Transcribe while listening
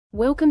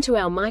Welcome to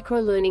our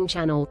micro-learning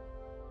channel.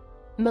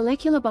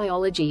 Molecular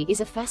biology is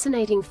a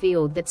fascinating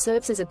field that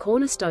serves as a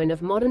cornerstone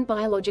of modern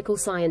biological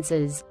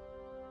sciences.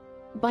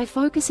 By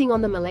focusing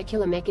on the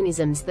molecular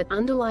mechanisms that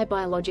underlie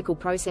biological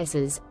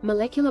processes,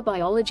 molecular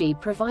biology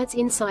provides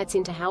insights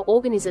into how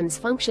organisms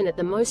function at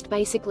the most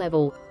basic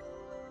level.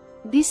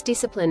 This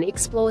discipline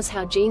explores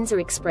how genes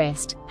are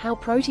expressed, how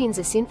proteins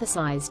are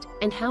synthesized,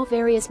 and how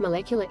various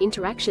molecular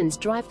interactions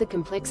drive the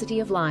complexity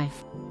of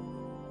life.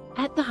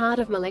 At the heart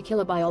of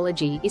molecular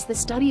biology is the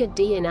study of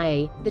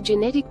DNA, the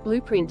genetic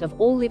blueprint of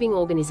all living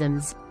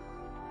organisms.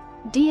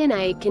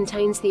 DNA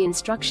contains the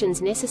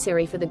instructions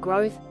necessary for the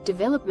growth,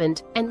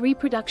 development, and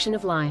reproduction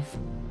of life.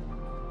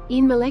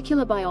 In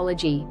molecular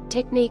biology,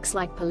 techniques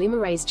like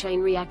polymerase chain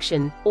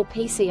reaction, or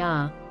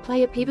PCR,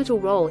 play a pivotal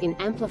role in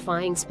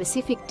amplifying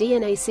specific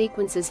DNA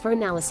sequences for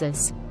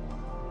analysis.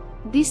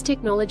 This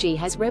technology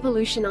has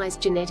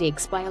revolutionized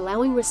genetics by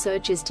allowing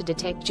researchers to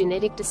detect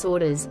genetic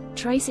disorders,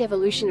 trace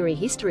evolutionary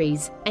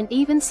histories, and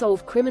even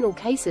solve criminal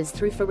cases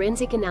through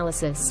forensic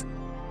analysis.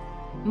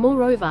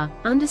 Moreover,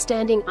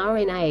 understanding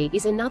RNA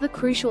is another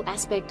crucial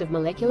aspect of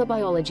molecular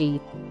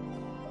biology.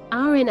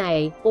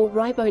 RNA, or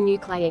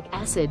ribonucleic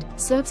acid,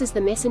 serves as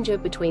the messenger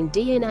between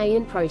DNA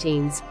and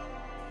proteins.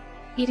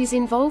 It is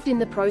involved in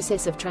the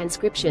process of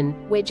transcription,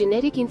 where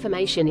genetic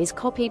information is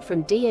copied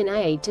from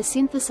DNA to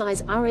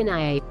synthesize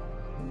RNA.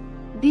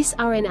 This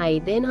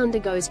RNA then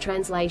undergoes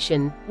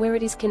translation, where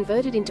it is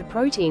converted into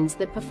proteins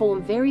that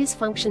perform various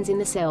functions in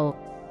the cell.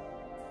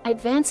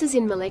 Advances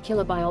in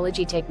molecular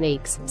biology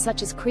techniques,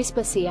 such as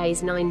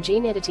CRISPR-Cas9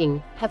 gene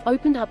editing, have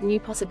opened up new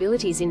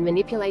possibilities in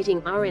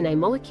manipulating RNA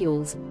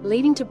molecules,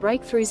 leading to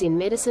breakthroughs in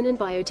medicine and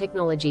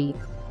biotechnology.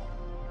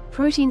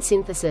 Protein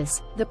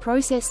synthesis, the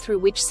process through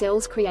which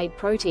cells create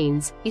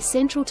proteins, is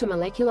central to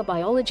molecular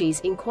biology's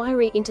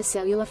inquiry into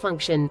cellular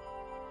function.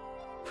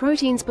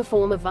 Proteins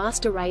perform a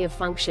vast array of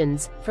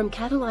functions, from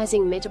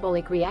catalyzing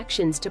metabolic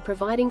reactions to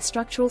providing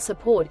structural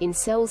support in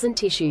cells and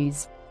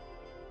tissues.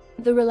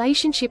 The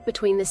relationship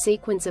between the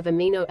sequence of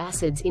amino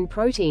acids in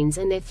proteins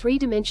and their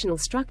three-dimensional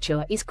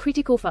structure is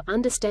critical for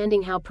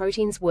understanding how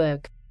proteins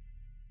work.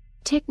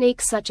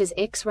 Techniques such as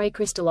X-ray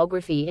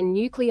crystallography and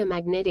nuclear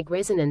magnetic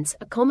resonance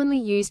are commonly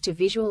used to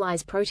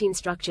visualize protein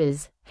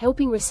structures,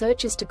 helping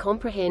researchers to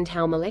comprehend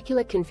how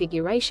molecular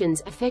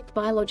configurations affect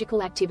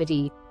biological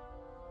activity.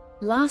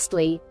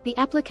 Lastly, the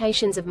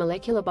applications of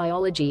molecular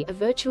biology are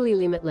virtually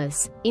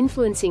limitless,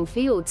 influencing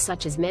fields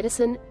such as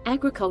medicine,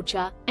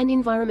 agriculture, and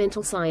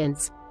environmental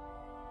science.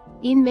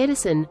 In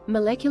medicine,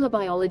 molecular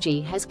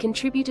biology has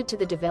contributed to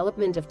the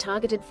development of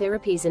targeted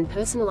therapies and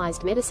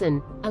personalized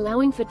medicine,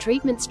 allowing for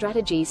treatment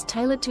strategies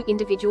tailored to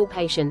individual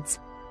patients.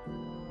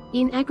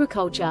 In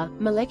agriculture,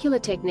 molecular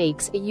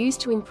techniques are used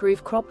to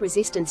improve crop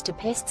resistance to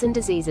pests and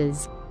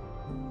diseases.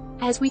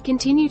 As we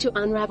continue to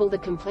unravel the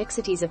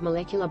complexities of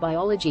molecular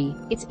biology,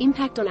 its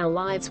impact on our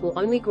lives will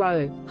only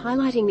grow,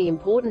 highlighting the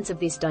importance of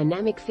this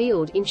dynamic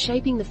field in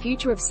shaping the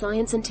future of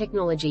science and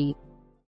technology.